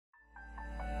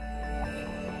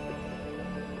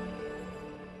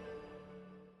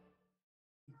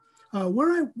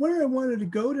Where I wanted to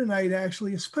go tonight,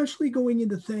 actually, especially going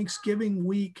into Thanksgiving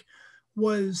week,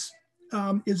 was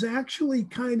is actually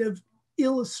kind of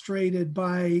illustrated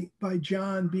by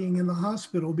John being in the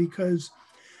hospital, because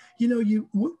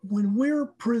when we're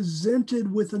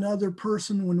presented with another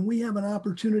person, when we have an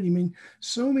opportunity, I mean,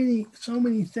 so many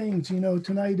things,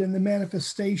 tonight in the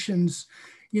manifestations,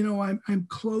 I'm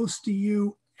close to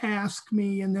you, ask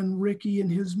me. And then Ricky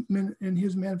and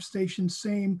his manifestation,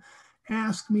 same,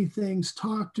 ask me things,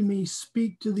 talk to me,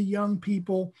 speak to the young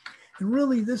people. And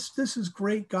really this is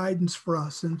great guidance for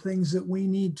us and things that we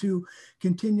need to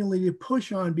continually to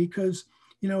push on, because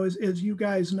as you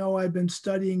guys know, I've been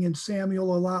studying in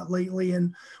Samuel a lot lately.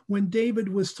 And when David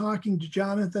was talking to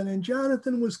Jonathan, and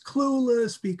Jonathan was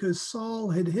clueless because Saul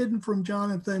had hidden from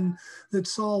Jonathan that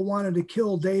Saul wanted to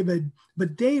kill David,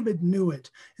 but David knew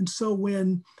it. And so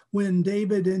when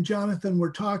David and Jonathan were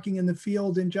talking in the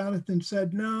field, and Jonathan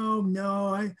said, no,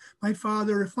 if my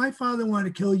father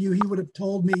wanted to kill you, he would have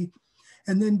told me.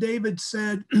 And then David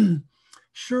said,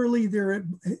 surely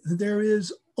there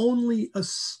is only a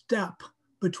step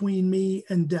between me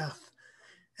and death.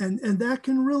 And that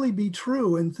can really be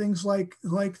true. And things like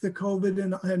the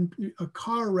COVID and a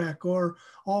car wreck or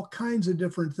all kinds of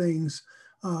different things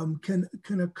can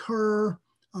occur.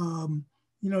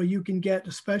 You can get,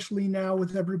 especially now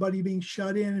with everybody being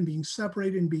shut in and being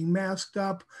separated and being masked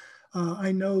up.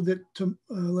 I know that,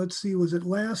 let's see, was it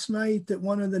last night that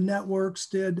one of the networks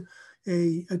did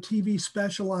a TV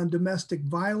special on domestic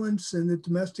violence, and that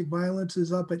domestic violence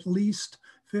is up at least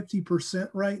 50%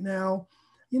 right now,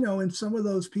 and some of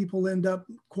those people end up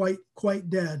quite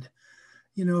dead,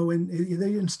 and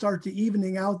they didn't start the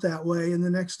evening out that way. And the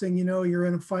next thing you know, you're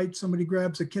in a fight, somebody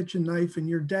grabs a kitchen knife and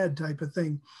you're dead, type of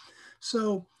thing.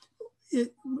 So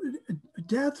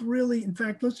death really, in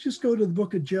fact, let's just go to the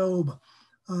book of Job,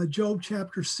 Job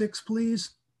chapter 6,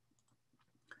 please.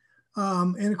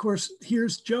 And of course,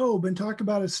 here's Job, and talk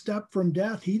about a step from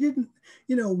death. He didn't,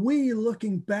 we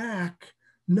looking back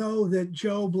know that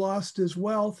Job lost his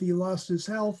wealth, he lost his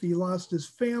health, he lost his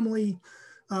family,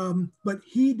 but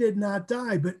he did not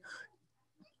die. But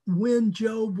when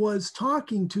Job was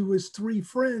talking to his three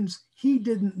friends, he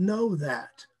didn't know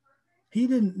that. He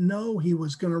didn't know he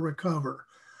was going to recover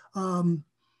and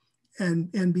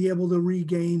be able to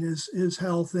regain his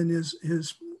health and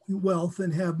his wealth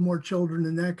and have more children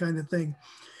and that kind of thing.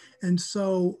 And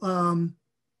so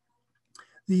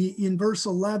in verse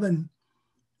 11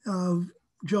 of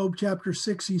Job chapter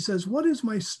 6, he says, what is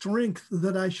my strength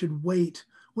that I should wait?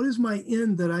 What is my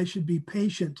end that I should be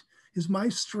patient? Is my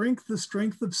strength the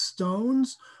strength of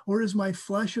stones, or is my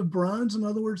flesh of bronze? In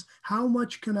other words, how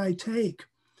much can I take?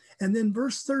 And then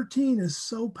verse 13 is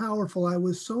so powerful. I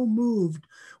was so moved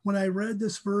when I read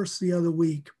this verse the other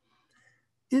week.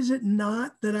 Is it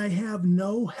not that I have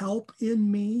no help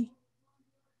in me?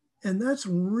 And that's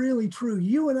really true.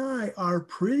 You and I are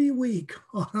pretty weak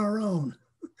on our own.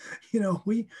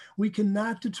 We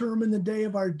cannot determine the day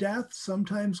of our death.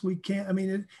 Sometimes we can't. I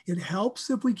mean, it helps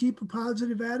if we keep a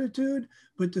positive attitude,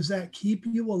 but does that keep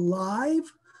you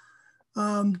alive?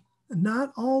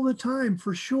 Not all the time,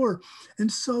 for sure.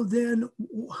 And so then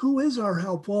who is our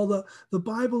help? Well, the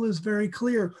Bible is very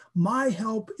clear. My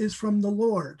help is from the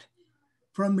Lord,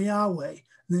 from Yahweh.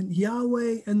 Then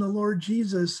Yahweh and the Lord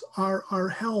Jesus are our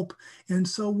help. And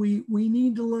so we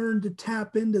need to learn to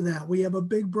tap into that. We have a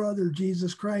big brother,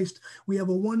 Jesus Christ. We have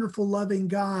a wonderful, loving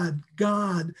God.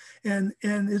 And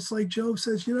it's like Job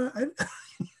says,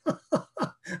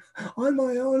 on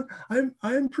my own,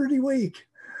 I'm pretty weak,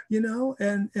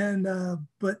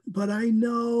 but I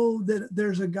know that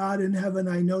there's a God in heaven.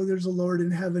 I know there's a Lord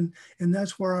in heaven, and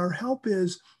that's where our help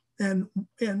is. And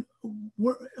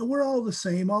we're all the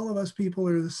same. All of us people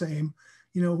are the same.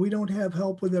 We don't have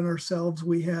help within ourselves.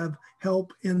 We have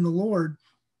help in the Lord,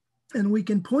 and we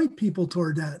can point people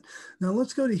toward that. Now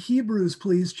let's go to Hebrews,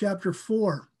 please, chapter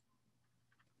 4.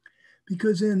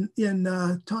 Because in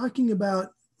talking about,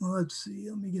 let's see,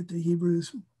 let me get to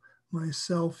Hebrews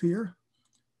myself here.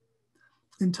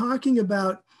 In talking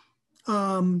about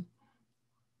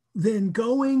then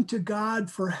going to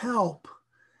God for help,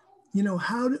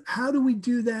 how do we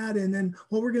do that? And then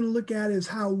what we're going to look at is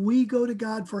how we go to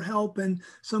God for help and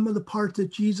some of the part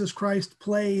that Jesus Christ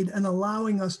played in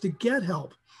allowing us to get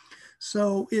help.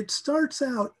 So it starts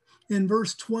out in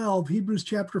verse 12, Hebrews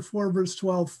chapter 4, verse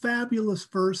 12, fabulous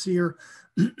verse here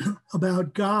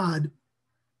about God,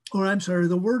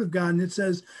 the word of God. And it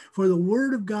says, for the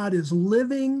word of God is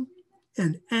living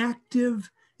and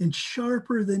active and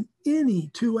sharper than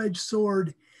any two-edged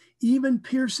sword, even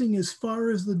piercing as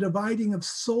far as the dividing of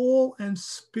soul and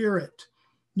spirit.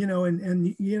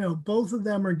 both of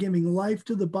them are giving life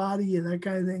to the body and that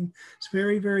kind of thing. It's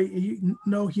very, very,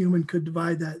 no human could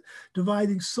divide that.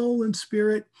 Dividing soul and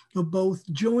spirit of both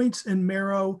joints and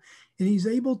marrow. And he's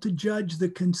able to judge the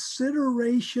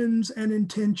considerations and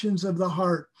intentions of the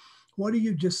heart. What are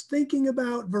you just thinking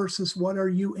about versus what are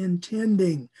you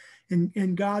intending?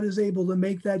 And God is able to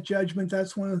make that judgment.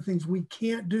 That's one of the things we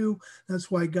can't do.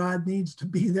 That's why God needs to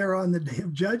be there on the day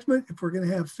of judgment. If we're going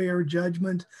to have fair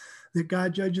judgment, that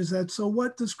God judges that. So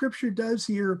what the scripture does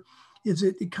here is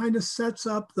it kind of sets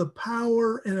up the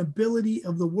power and ability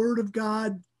of the word of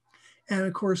God. And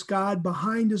of course, God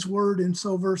behind his word. And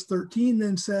so verse 13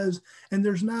 then says, and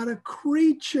there's not a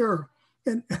creature.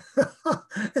 And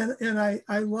and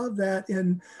I love that.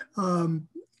 And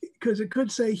because it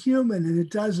could say human and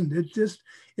it doesn't.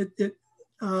 It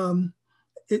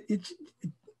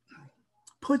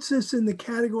puts us in the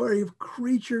category of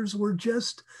creatures. We're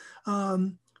just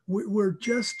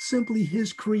simply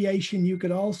his creation. You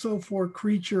could also, for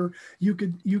creature, you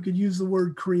could use the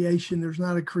word creation. There's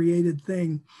not a created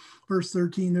thing. Verse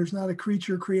 13, there's not a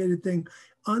creature created thing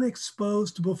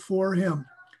unexposed before him.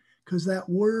 Because that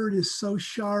word is so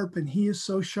sharp and he is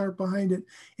so sharp behind it.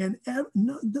 And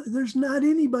there's not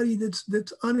anybody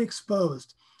that's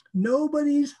unexposed.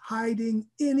 Nobody's hiding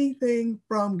anything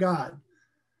from God.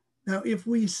 Now, if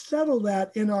we settle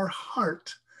that in our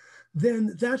heart,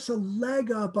 then that's a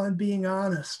leg up on being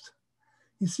honest.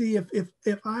 You see,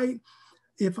 if I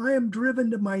am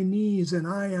driven to my knees and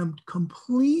I am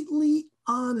completely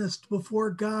honest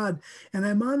before God, and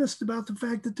I'm honest about the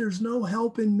fact that there's no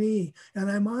help in me, and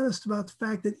I'm honest about the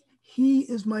fact that he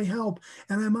is my help,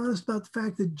 and I'm honest about the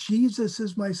fact that Jesus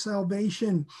is my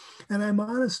salvation, and I'm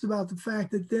honest about the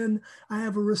fact that then I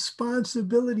have a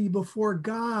responsibility before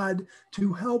God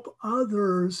to help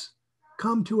others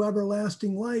come to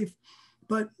everlasting life.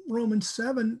 But Romans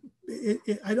 7,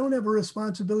 I don't have a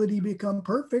responsibility to become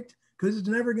perfect, because it's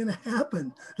never going to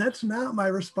happen. That's not my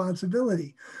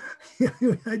responsibility.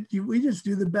 We just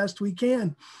do the best we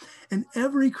can. And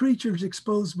every creature is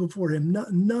exposed before him.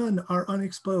 None are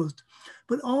unexposed.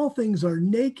 But all things are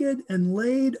naked and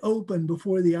laid open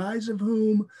before the eyes of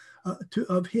him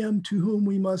to whom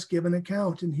we must give an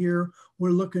account. And here we're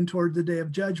looking toward the day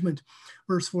of judgment.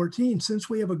 Verse 14, since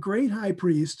we have a great high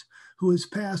priest who has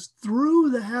passed through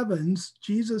the heavens,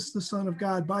 Jesus, the Son of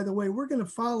God. By the way, we're going to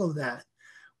follow that.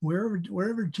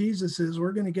 Wherever Jesus is,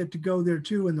 we're going to get to go there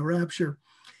too in the rapture.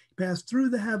 Passed through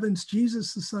the heavens,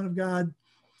 Jesus, the Son of God.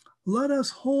 Let us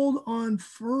hold on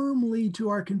firmly to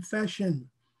our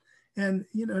confession. And,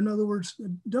 in other words,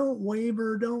 don't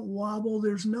waver, don't wobble.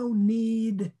 There's no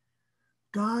need.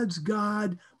 God's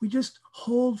God. We just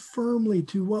hold firmly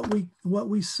to what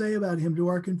we say about him, to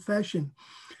our confession.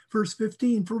 Verse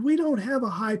 15, for we don't have a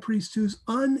high priest who's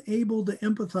unable to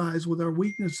empathize with our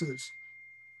weaknesses,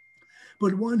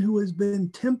 but one who has been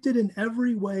tempted in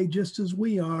every way, just as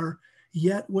we are,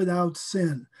 yet without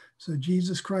sin. So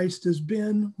Jesus Christ has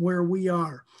been where we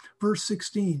are. Verse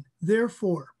 16,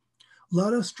 therefore,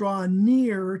 let us draw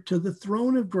near to the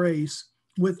throne of grace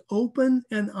with open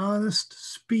and honest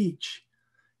speech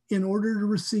in order to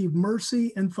receive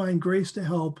mercy and find grace to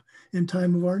help in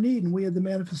time of our need. And we had the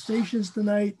manifestations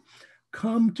tonight.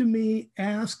 Come to me,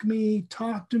 ask me,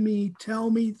 talk to me, tell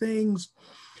me things.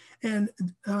 And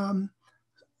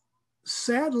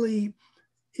sadly,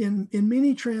 in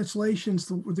many translations,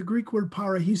 the Greek word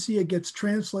parahisia gets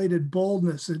translated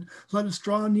boldness. And let us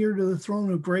draw near to the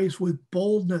throne of grace with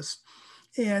boldness.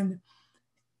 And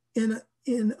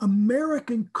in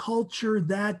American culture,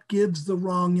 that gives the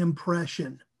wrong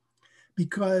impression,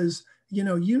 because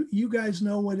you guys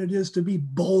know what it is to be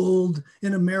bold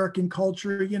in American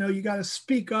culture. You got to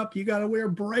speak up. You got to wear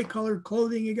bright colored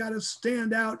clothing. You got to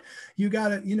stand out. You got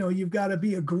to, you've got to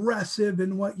be aggressive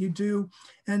in what you do.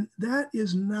 And that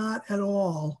is not at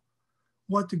all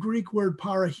what the Greek word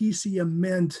parahisia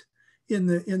meant in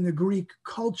the Greek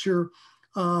culture.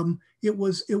 It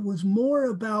was more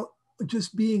about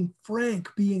just being frank,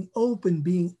 being open,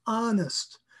 being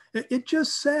honest. It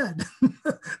just said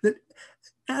that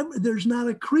there's not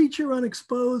a creature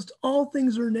unexposed. All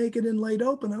things are naked and laid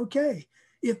open. Okay,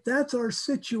 if that's our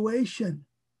situation,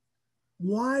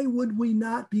 why would we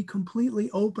not be completely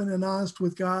open and honest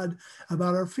with God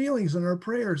about our feelings and our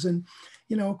prayers? And,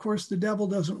 of course, the devil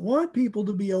doesn't want people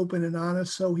to be open and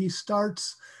honest. So he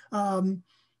starts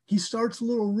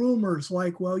little rumors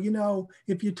like, well,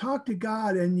 if you talk to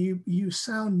God and you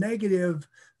sound negative,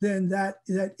 then that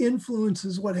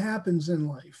influences what happens in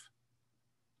life.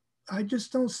 I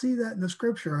just don't see that in the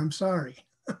scripture. I'm sorry.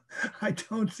 I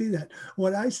don't see that.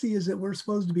 What I see is that we're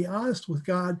supposed to be honest with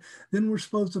God. Then we're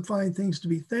supposed to find things to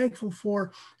be thankful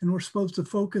for. And we're supposed to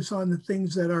focus on the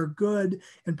things that are good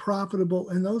and profitable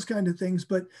and those kind of things.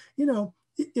 But,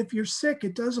 if you're sick,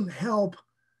 it doesn't help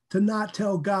to not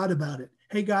tell God about it.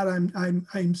 Hey, God,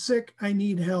 I'm sick. I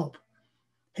need help.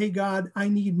 Hey, God, I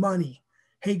need money.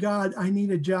 Hey, God, I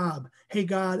need a job. Hey,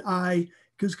 God,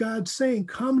 because God's saying,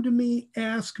 come to me,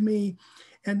 ask me.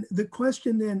 And the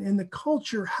question then in the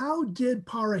culture, how did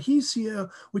parahisia,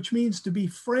 which means to be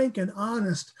frank and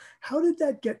honest, how did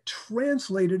that get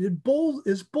translated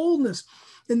as boldness?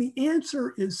 And the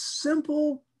answer is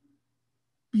simple,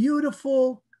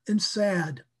 beautiful, and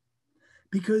sad.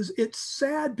 Because it's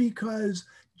sad because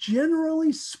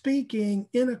generally speaking,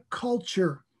 in a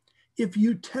culture, if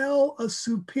you tell a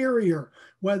superior,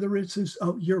 whether it's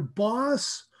your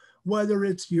boss, whether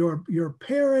it's your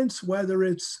parents, whether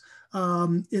it's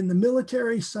in the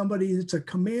military, somebody that's a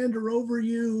commander over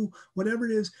you, whatever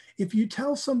it is, if you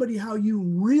tell somebody how you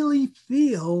really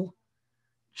feel,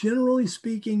 generally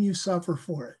speaking, you suffer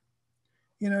for it.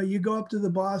 You go up to the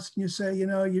boss and you say,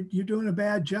 you're doing a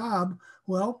bad job.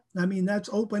 Well, I mean, that's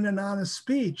open and honest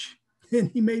speech. And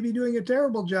he may be doing a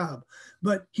terrible job,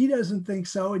 but he doesn't think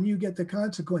so, and you get the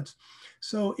consequence.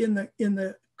 So in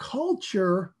the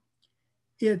culture,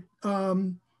 it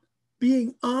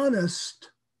being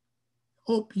honest,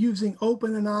 using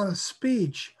open and honest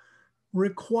speech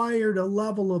required a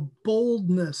level of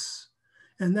boldness.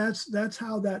 And that's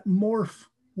how that morph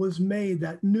was made,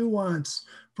 that nuance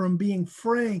from being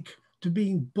frank to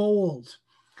being bold.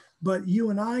 But you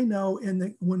and I know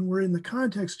when we're in the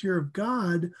context here of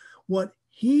God, what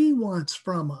he wants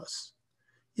from us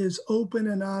is open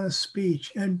and honest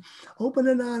speech. And open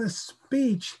and honest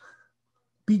speech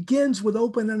begins with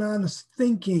open and honest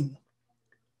thinking.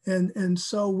 And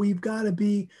so we've got to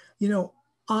be,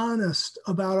 honest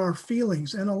about our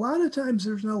feelings. And a lot of times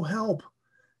there's no help.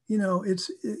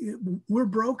 We're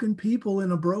broken people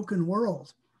in a broken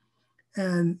world.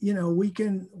 And, we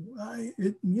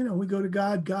go to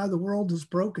God, the world is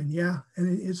broken. Yeah.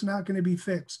 And it's not going to be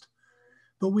fixed,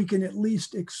 but we can at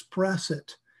least express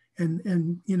it.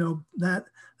 And that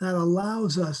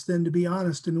allows us then to be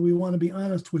honest. And we want to be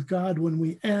honest with God when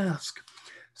we ask.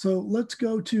 So let's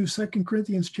go to 2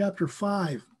 Corinthians chapter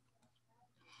 5.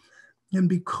 And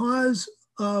because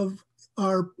of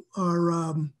our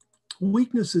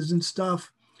weaknesses and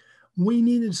stuff, we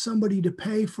needed somebody to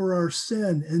pay for our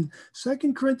sin. And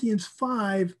 2 Corinthians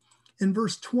 5 in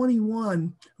verse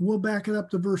 21, we'll back it up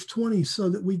to verse 20 so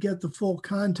that we get the full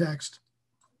context.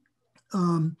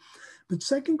 But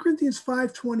 2 Corinthians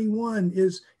 5:21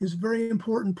 is very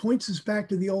important, points us back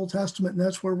to the Old Testament, and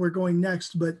that's where we're going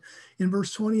next. But in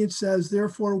verse 20, it says,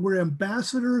 therefore, we're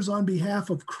ambassadors on behalf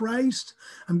of Christ.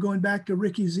 I'm going back to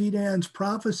Ricky Zidan's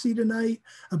prophecy tonight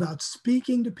about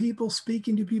speaking to people.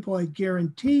 I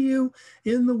guarantee you,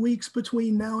 in the weeks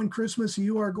between now and Christmas,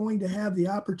 you are going to have the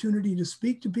opportunity to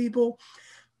speak to people.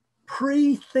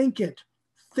 Pre-think it.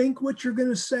 Think what you're going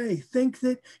to say. Think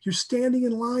that you're standing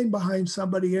in line behind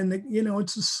somebody and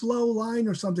it's a slow line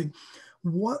or something.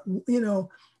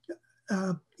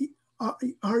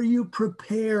 Are you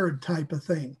prepared type of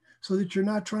thing, so that you're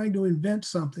not trying to invent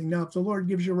something. Now, if the Lord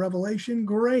gives you a revelation,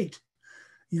 great,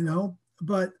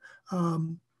 but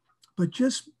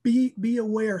just be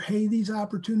aware. Hey, these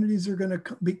opportunities are going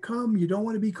to become. You don't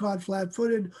want to be caught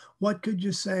flat-footed. What could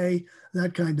you say?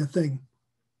 That kind of thing.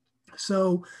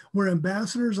 So we're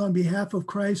ambassadors on behalf of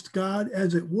Christ, God,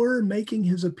 as it were, making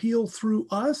his appeal through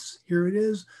us. Here it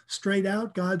is, straight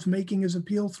out. God's making his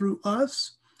appeal through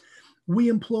us. We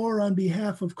implore on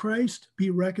behalf of Christ, be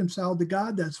reconciled to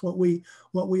God. That's what we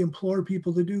implore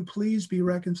people to do. Please be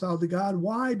reconciled to God.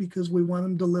 Why? Because we want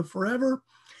him to live forever.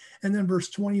 And then verse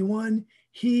 21,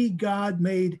 God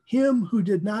made him who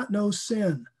did not know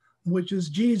sin, which is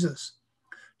Jesus,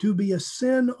 to be a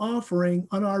sin offering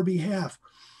on our behalf.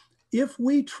 If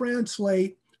we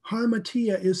translate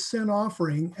harmatia is sin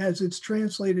offering, as it's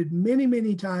translated many,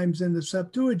 many times in the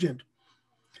Septuagint,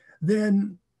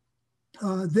 then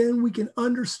we can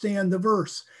understand the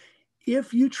verse.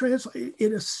 If you translate,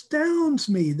 it astounds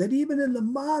me that even in the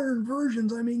modern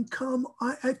versions,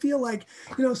 I feel like,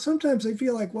 sometimes I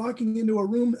feel like walking into a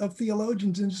room of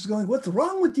theologians and just going, what's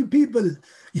wrong with you people?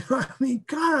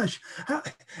 Gosh,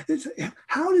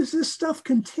 how does this stuff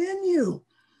continue?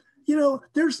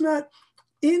 There's not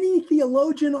any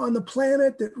theologian on the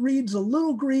planet that reads a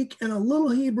little Greek and a little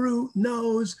Hebrew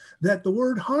knows that the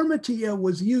word harmatia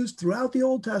was used throughout the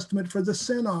Old Testament for the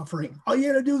sin offering. All you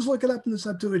got to do is look it up in the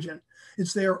Septuagint.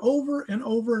 It's there over and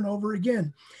over and over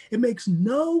again. It makes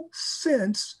no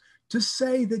sense to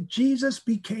say that Jesus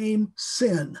became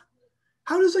sin.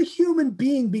 How does a human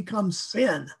being become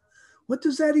sin? What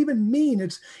does that even mean?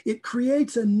 It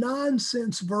creates a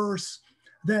nonsense verse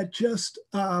that just,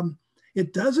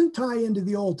 it doesn't tie into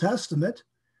the Old Testament.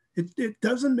 It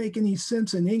doesn't make any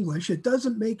sense in English. It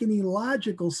doesn't make any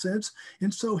logical sense.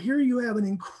 And so here you have an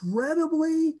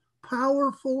incredibly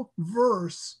powerful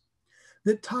verse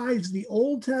that ties the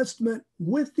Old Testament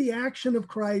with the action of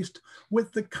Christ,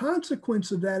 with the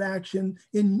consequence of that action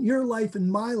in your life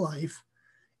and my life.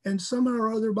 And somehow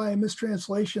or other, by a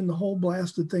mistranslation, the whole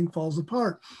blasted thing falls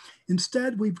apart.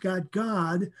 Instead, we've got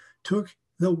God took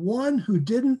the one who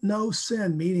didn't know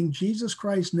sin, meaning Jesus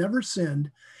Christ never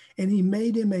sinned, and he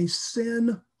made him a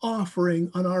sin offering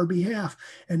on our behalf.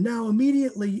 And now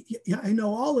immediately, I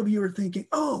know all of you are thinking,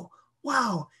 oh,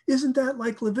 wow, isn't that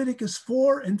like Leviticus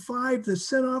 4 and 5, the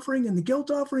sin offering and the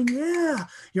guilt offering? Yeah,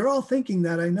 you're all thinking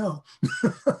that, I know.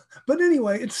 But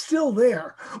anyway, it's still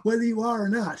there, whether you are or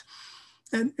not.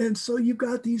 And so you've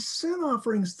got these sin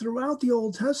offerings throughout the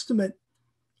Old Testament.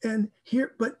 And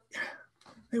here, but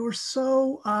they were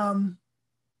so,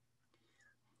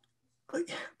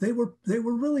 they were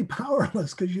really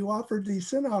powerless because you offered these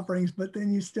sin offerings, but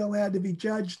then you still had to be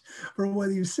judged for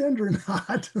whether you sinned or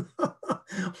not.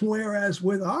 Whereas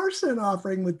with our sin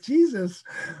offering with Jesus,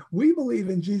 we believe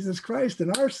in Jesus Christ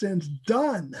and our sin's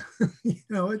done.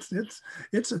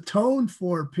 It's atoned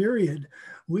for, period.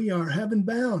 We are heaven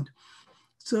bound.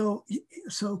 So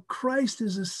Christ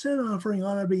is a sin offering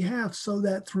on our behalf so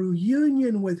that through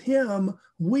union with him,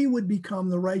 we would become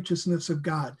the righteousness of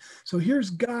God. So here's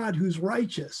God who's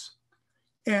righteous,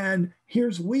 and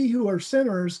here's we who are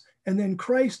sinners, and then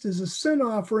Christ is a sin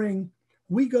offering.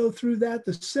 We go through that.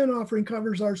 The sin offering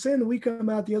covers our sin, and we come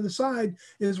out the other side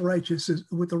is righteous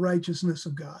with the righteousness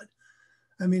of God.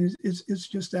 I mean, it's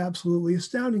just absolutely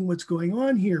astounding what's going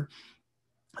on here.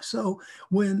 So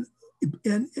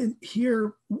and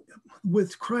here,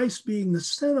 with Christ being the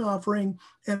sin offering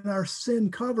and our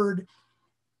sin covered,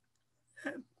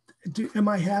 am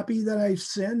I happy that I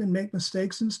sin and make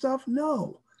mistakes and stuff?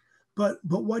 No. But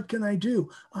what can I do?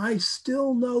 I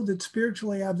still know that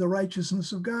spiritually I have the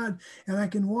righteousness of God, and I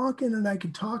can walk in and I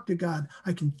can talk to God.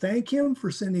 I can thank him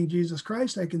for sending Jesus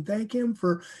Christ. I can thank him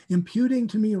for imputing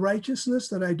to me righteousness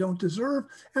that I don't deserve.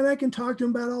 And I can talk to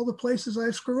him about all the places I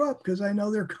screw up because I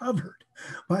know they're covered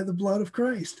by the blood of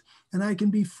Christ. And I can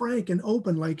be frank and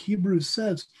open like Hebrews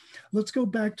says. Let's go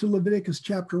back to Leviticus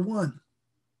chapter 1.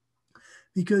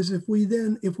 Because if we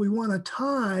want to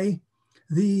tie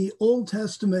the Old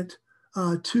Testament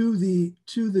to the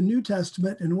New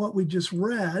Testament and what we just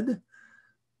read,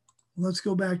 let's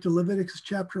go back to Leviticus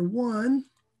chapter 1.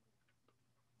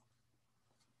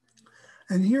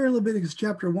 And here in Leviticus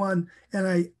chapter 1,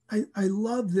 and I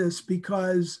love this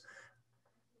because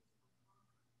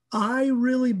I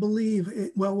really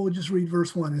believe, we'll just read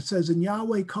verse 1. It says, "And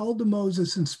Yahweh called to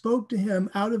Moses and spoke to him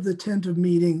out of the tent of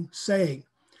meeting, saying,"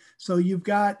 so you've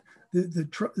got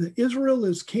the Israel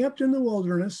is camped in the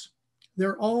wilderness.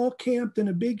 They're all camped in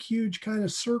a big, huge kind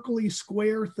of circle-y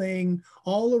square thing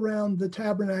all around the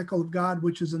tabernacle of God,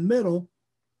 which is in the middle.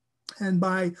 And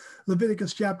by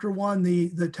Leviticus chapter 1,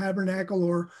 the tabernacle,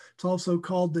 or it's also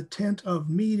called the tent of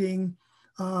meeting,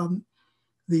 that's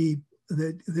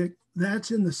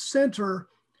in the center.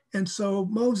 And so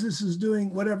Moses is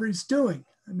doing whatever he's doing.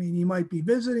 I mean, he might be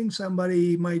visiting somebody,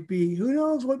 he might be, who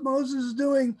knows what Moses is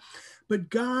doing, but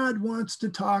God wants to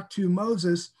talk to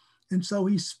Moses. And so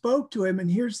he spoke to him, and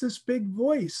here's this big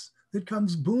voice that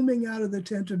comes booming out of the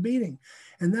tent of meeting.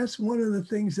 And that's one of the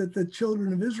things that the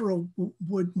children of Israel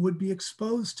would be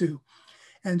exposed to.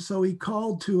 And so he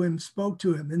called to him, spoke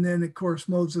to him. And then, of course,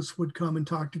 Moses would come and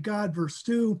talk to God, verse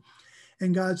 2.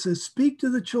 And God says, "Speak to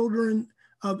the children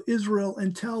of Israel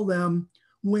and tell them,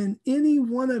 when any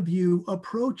one of you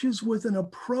approaches with an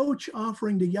approach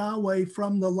offering to Yahweh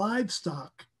from the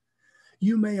livestock,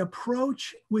 you may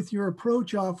approach with your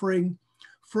approach offering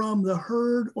from the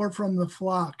herd or from the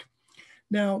flock."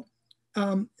 Now,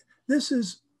 this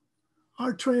is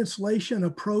our translation.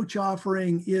 Approach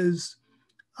offering is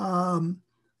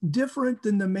different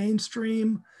than the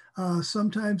mainstream.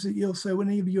 Sometimes you'll say when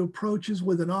any of you approaches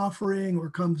with an offering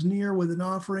or comes near with an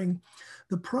offering.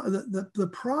 The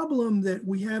problem that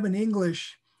we have in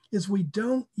English is we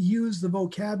don't use the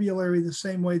vocabulary the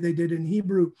same way they did in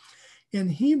Hebrew. In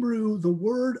Hebrew, the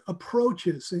word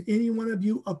approaches, any one of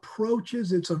you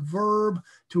approaches, it's a verb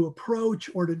to approach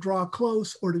or to draw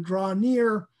close or to draw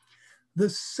near. The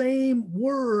same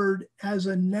word as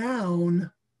a noun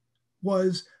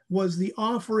was the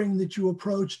offering that you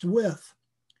approached with.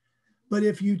 But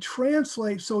if you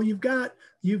translate, so you've got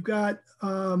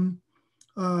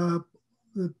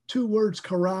the two words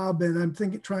karab, and I'm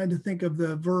trying to think of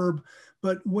the verb,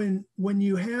 but when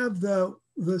you have the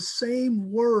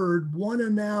same word, one a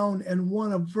noun and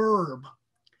one a verb,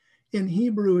 in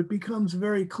Hebrew, it becomes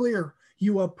very clear.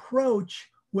 You approach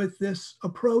with this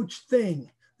approach thing,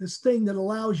 this thing that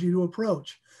allows you to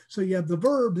approach. So you have the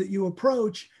verb that you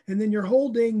approach, and then you're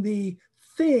holding the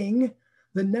thing,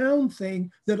 the noun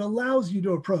thing that allows you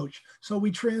to approach. So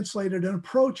we translated an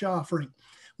approach offering.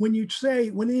 When you say,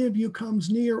 when any of you comes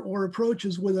near or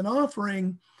approaches with an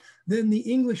offering, then the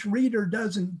English reader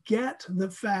doesn't get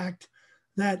the fact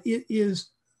that it is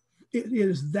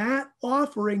that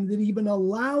offering that even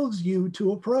allows you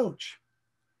to approach.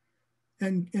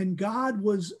 And God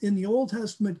was, in the Old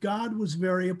Testament, God was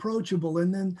very approachable.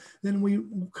 And then we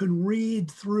could read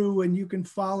through, and you can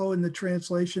follow in the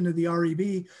translation of the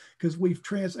REV,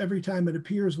 because every time it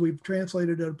appears, we've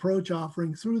translated an approach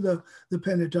offering through the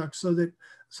Pentateuch so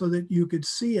that you could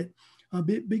see it.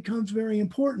 It becomes very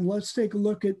important. Let's take a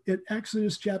look at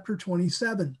Exodus chapter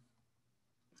 27.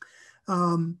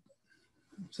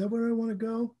 Is that where I want to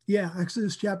go? Yeah,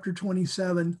 Exodus chapter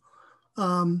 27.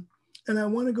 And I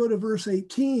want to go to verse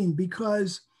 18,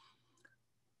 because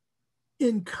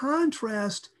in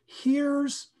contrast,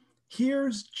 here's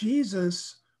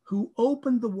Jesus, who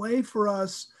opened the way for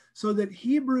us so that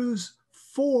Hebrews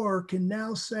 4 can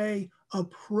now say,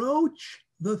 approach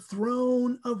the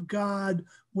throne of God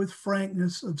with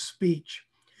frankness of speech.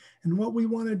 And what we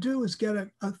want to do is get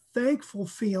a thankful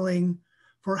feeling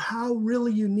for how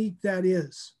really unique that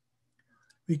is,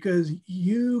 because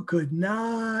you could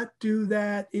not do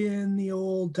that in the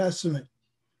Old Testament.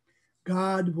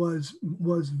 God was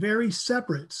very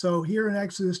separate. So here in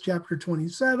Exodus chapter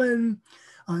 27,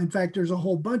 in fact, there's a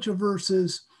whole bunch of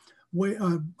verses,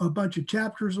 a bunch of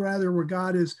chapters rather, where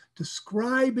God is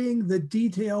describing the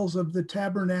details of the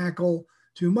tabernacle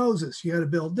to Moses. You got to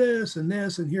build this, and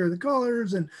here are the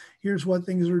colors, and here's what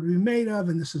things are to be made of,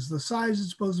 and this is the size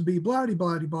it's supposed to be, blah, blah,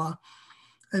 blah, blah.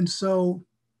 And so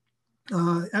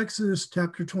Exodus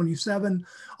chapter 27,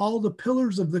 all the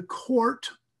pillars of the court,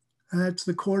 that's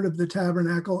the court of the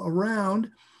tabernacle around,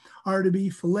 are to be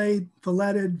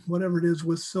filleted, whatever it is,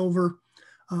 with silver.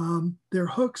 They're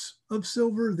hooks of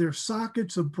silver, they're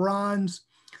sockets of bronze.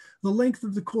 The length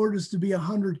of the court is to be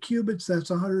 100 cubits, that's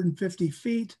 150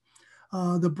 feet.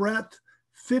 The breadth,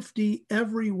 50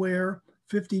 everywhere,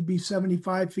 50 be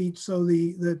 75 feet. So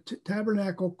the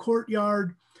tabernacle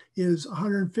courtyard is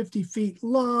 150 feet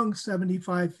long,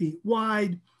 75 feet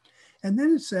wide. And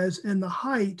then it says, in the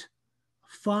height,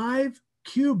 5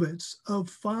 cubits of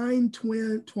fine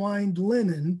twined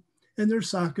linen, and their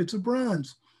sockets of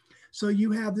bronze. So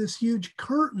you have this huge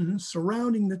curtain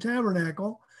surrounding the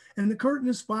tabernacle, and the curtain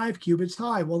is 5 cubits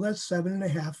high. Well, that's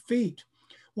 7.5 feet.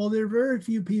 Well, there are very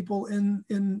few people even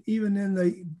in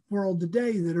the world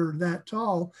today that are that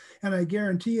tall. And I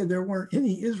guarantee you there weren't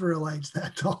any Israelites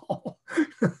that tall.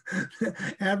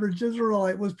 The average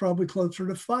Israelite was probably closer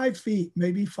to 5 feet,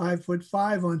 maybe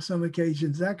 5'5" on some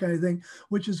occasions, that kind of thing,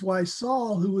 which is why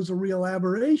Saul, who was a real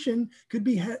aberration, could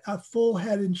be a full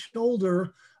head and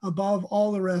shoulder above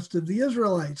all the rest of the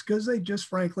Israelites, because they just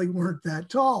frankly weren't that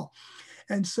tall.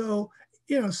 And so,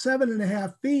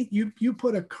 7.5 feet, you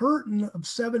put a curtain of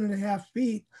 7.5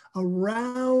 feet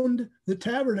around the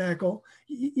tabernacle,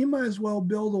 you might as well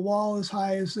build a wall as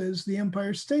high as the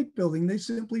Empire State Building. They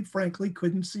simply, frankly,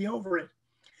 couldn't see over it.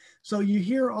 So you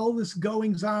hear all this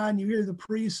goings on, you hear the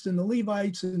priests and the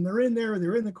Levites, and they're in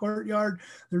the courtyard,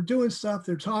 they're doing stuff,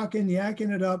 they're talking,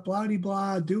 yakking it up, blah,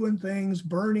 blah, doing things,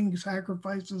 burning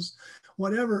sacrifices,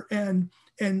 whatever.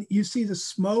 And you see the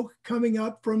smoke coming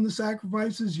up from the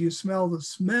sacrifices. You smell the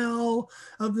smell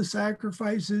of the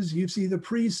sacrifices. You see the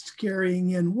priests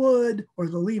carrying in wood, or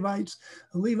the Levites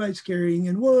carrying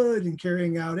in wood and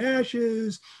carrying out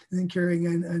ashes, and then carrying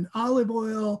in olive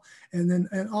oil,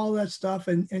 and all that stuff.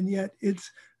 And yet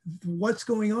it's what's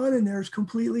going on in there is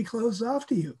completely closed off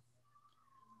to you.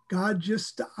 God's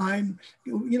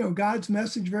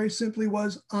message very simply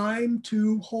was, I'm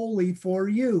too holy for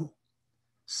you.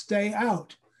 Stay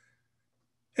out.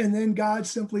 And then God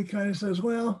simply kind of says,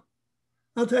 well,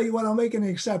 I'll tell you what, I'll make an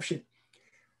exception.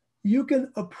 You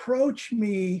can approach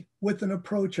me with an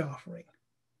approach offering.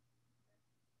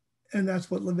 And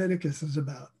that's what Leviticus is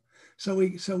about.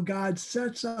 So God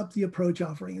sets up the approach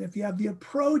offering. And if you have the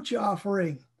approach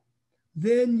offering,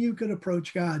 then you could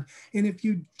approach God. And if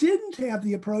you didn't have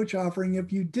the approach offering,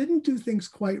 if you didn't do things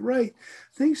quite right,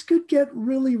 things could get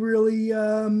really, really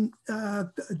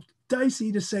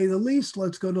dicey, to say the least.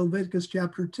 Let's go to Leviticus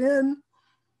chapter 10.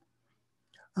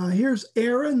 Here's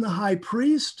Aaron, the high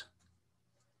priest.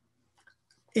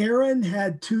 Aaron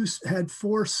had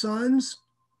 4 sons.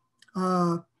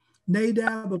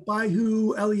 Nadab,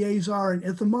 Abihu, Eleazar, and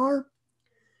Ithamar.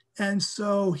 And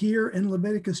so here in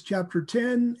Leviticus chapter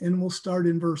 10, and we'll start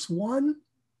in verse 1,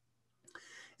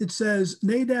 it says,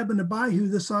 Nadab and Abihu,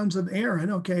 the sons of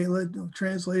Aaron. Okay, let's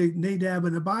translate Nadab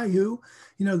and Abihu,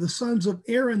 the sons of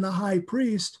Aaron, the high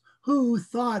priest, who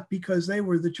thought because they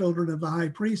were the children of the high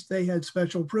priest, they had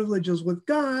special privileges with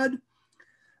God.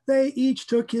 They each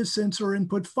took his censer and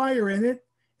put fire in it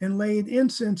and laid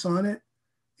incense on it,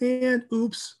 and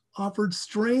offered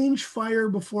strange fire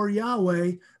before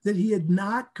Yahweh that he had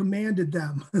not commanded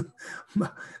them.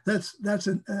 that's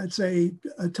a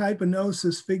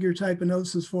typenosis, figure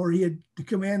typenosis for he had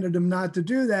commanded them not to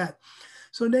do that.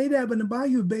 So Nadab and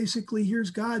Abihu basically hears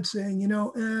God saying,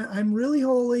 I'm really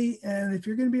holy, and if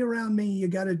you're going to be around me, you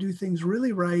got to do things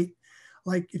really right.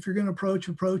 Like if you're going to approach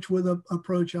with a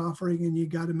approach offering, and you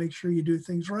got to make sure you do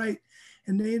things right.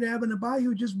 And Nadab and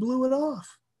Abihu just blew it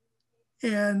off.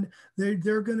 And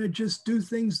they're going to just do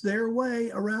things their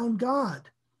way around God.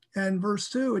 And verse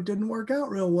 2, it didn't work out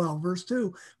real well. Verse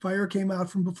 2, fire came out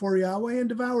from before Yahweh and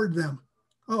devoured them.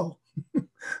 Oh,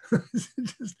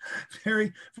 just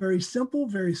very, very simple,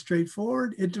 very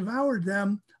straightforward. It devoured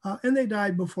them, and they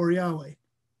died before Yahweh.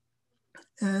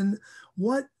 And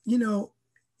what,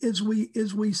 as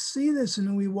we see this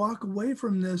and we walk away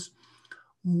from this,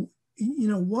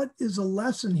 what is a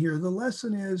lesson here? The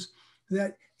lesson is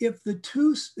that if the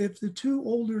two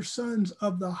older sons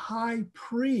of the high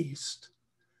priest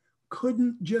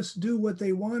couldn't just do what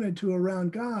they wanted to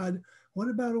around God, what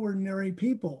about ordinary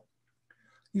people?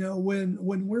 When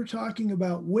we're talking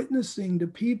about witnessing to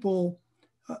people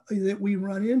that we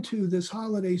run into this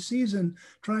holiday season,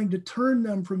 trying to turn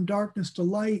them from darkness to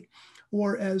light,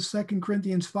 or as 2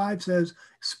 Corinthians 5 says,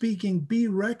 speaking, be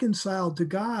reconciled to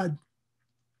God.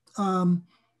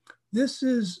 This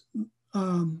is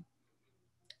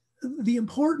the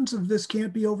importance of this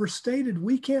can't be overstated.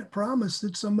 We can't promise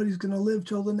that somebody's going to live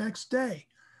till the next day.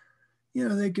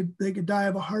 They could die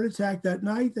of a heart attack that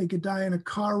night. They could die in a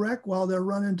car wreck while they're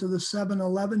running to the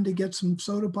 7-Eleven to get some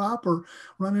soda pop, or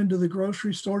run into the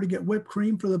grocery store to get whipped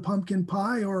cream for the pumpkin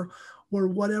pie, or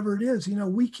whatever it is.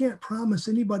 We can't promise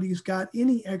anybody's got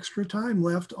any extra time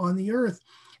left on the earth.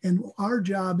 And our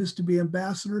job is to be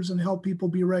ambassadors and help people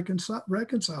be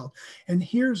reconciled. And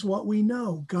here's what we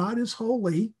know. God is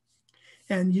holy,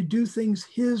 and you do things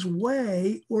his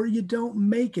way or you don't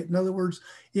make it. In other words,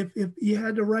 if you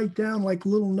had to write down like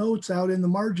little notes out in the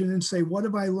margin and say, what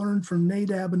have I learned from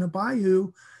Nadab and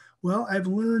Abihu? Well, I've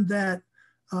learned that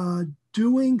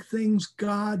doing things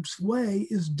God's way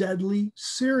is deadly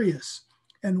serious.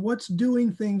 And what's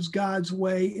doing things God's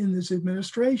way in this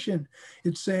administration?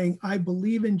 It's saying, I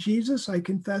believe in Jesus, I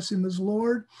confess him as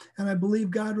Lord, and I believe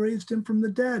God raised him from the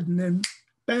dead. And then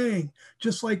bang,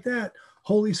 just like that,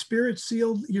 Holy Spirit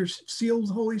sealed, you're sealed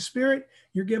Holy Spirit,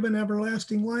 you're given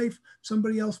everlasting life,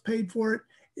 somebody else paid for it.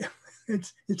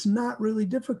 It's not really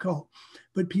difficult,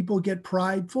 but people get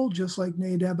prideful, just like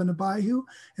Nadab and Abihu,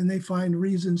 and they find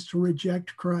reasons to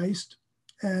reject Christ.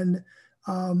 And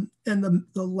the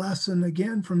lesson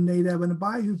again from Nadab and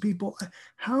Abihu, people,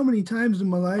 how many times in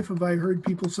my life have I heard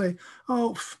people say,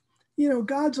 oh,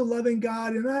 God's a loving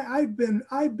God, and I've been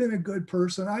a good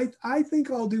person. I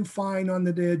think I'll do fine on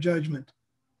the day of judgment.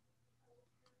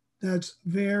 That's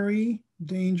very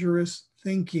dangerous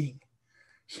thinking.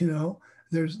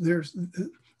 There's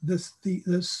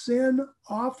the sin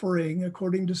offering,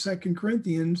 according to 2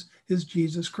 Corinthians, is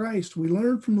Jesus Christ. We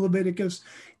learn from Leviticus,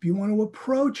 if you want to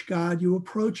approach God, you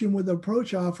approach him with an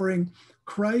approach offering.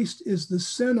 Christ is the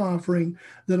sin offering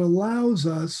that allows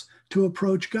us to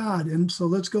approach God. And so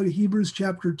let's go to Hebrews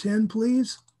chapter 10,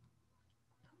 please.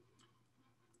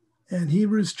 And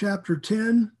Hebrews chapter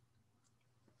 10,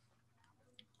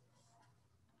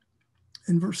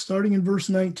 and starting in verse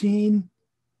 19,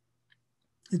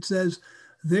 it says,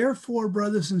 therefore,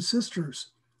 brothers and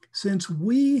sisters, since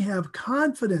we have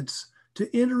confidence to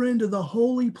enter into the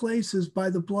holy places by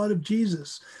the blood of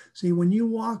Jesus. See, when you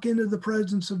walk into the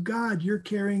presence of God, you're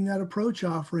carrying that approach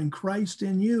offering, Christ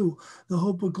in you, the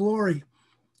hope of glory.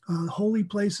 Holy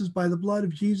places by the blood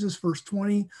of Jesus, verse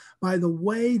 20, by the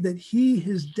way that he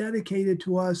has dedicated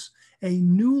to us a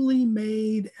newly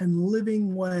made and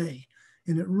living way.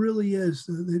 And it really is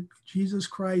that Jesus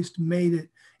Christ made it.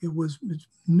 It's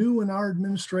new in our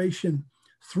administration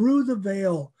through the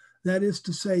veil, that is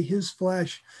to say, his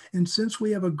flesh. And since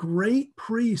we have a great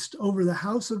priest over the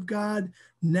house of God,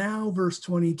 now, verse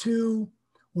 22,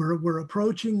 we're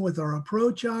approaching with our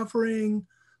approach offering.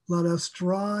 Let us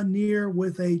draw near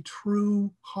with a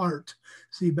true heart.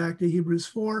 See, back to Hebrews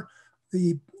 4,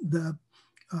 the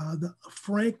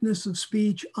frankness of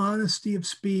speech, honesty of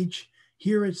speech.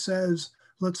 Here it says,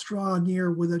 let's draw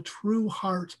near with a true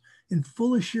heart in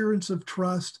full assurance of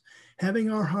trust, having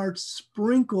our hearts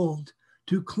sprinkled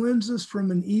to cleanse us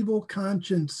from an evil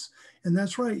conscience. And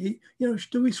that's right. You know,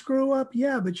 do we screw up?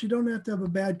 Yeah, but you don't have to have a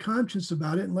bad conscience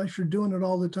about it unless you're doing it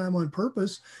all the time on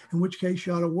purpose, in which case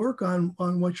you ought to work on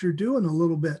what you're doing a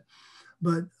little bit.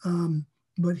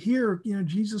 But here, you know,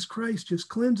 Jesus Christ just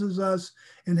cleanses us,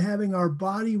 and having our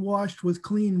body washed with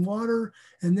clean water.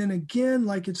 And then again,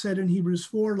 like it said in Hebrews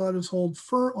 4, let us hold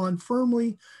on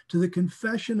firmly to the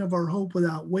confession of our hope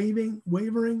without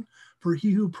wavering, for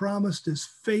he who promised is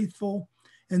faithful.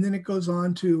 And then it goes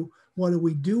on to, what do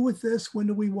we do with this? When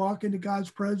do we walk into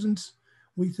God's presence?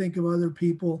 We think of other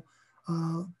people,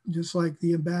 just like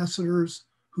the ambassadors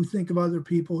who think of other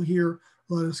people here.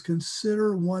 Let us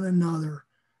consider one another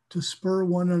to spur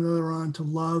one another on to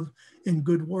love and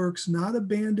good works, not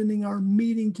abandoning our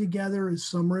meeting together as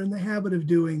some are in the habit of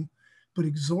doing, but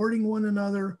exhorting one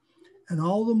another, and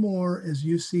all the more as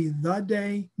you see the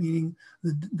day, meaning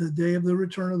the day of the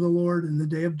return of the Lord and the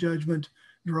day of judgment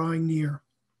drawing near.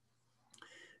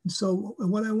 And so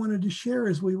what I wanted to share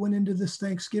as we went into this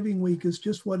Thanksgiving week is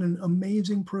just what an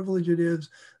amazing privilege it is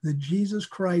that Jesus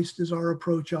Christ is our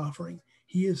approach offering.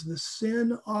 He is the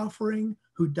sin offering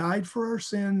who died for our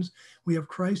sins. We have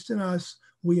Christ in us.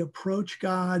 We approach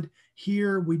God.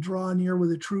 Here we draw near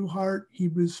with a true heart.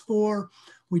 Hebrews 4,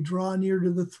 we draw near to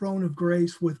the throne of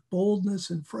grace with boldness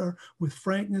and with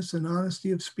frankness and honesty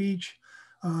of speech.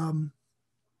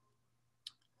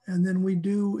 And then we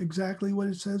do exactly what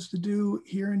it says to do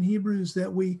here in Hebrews,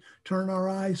 that we turn our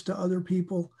eyes to other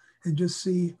people and just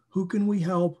see who can we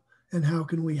help and how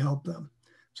can we help them.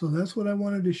 So that's what I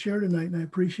wanted to share tonight. And I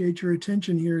appreciate your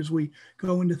attention here as we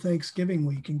go into Thanksgiving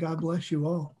week. And God bless you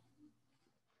all.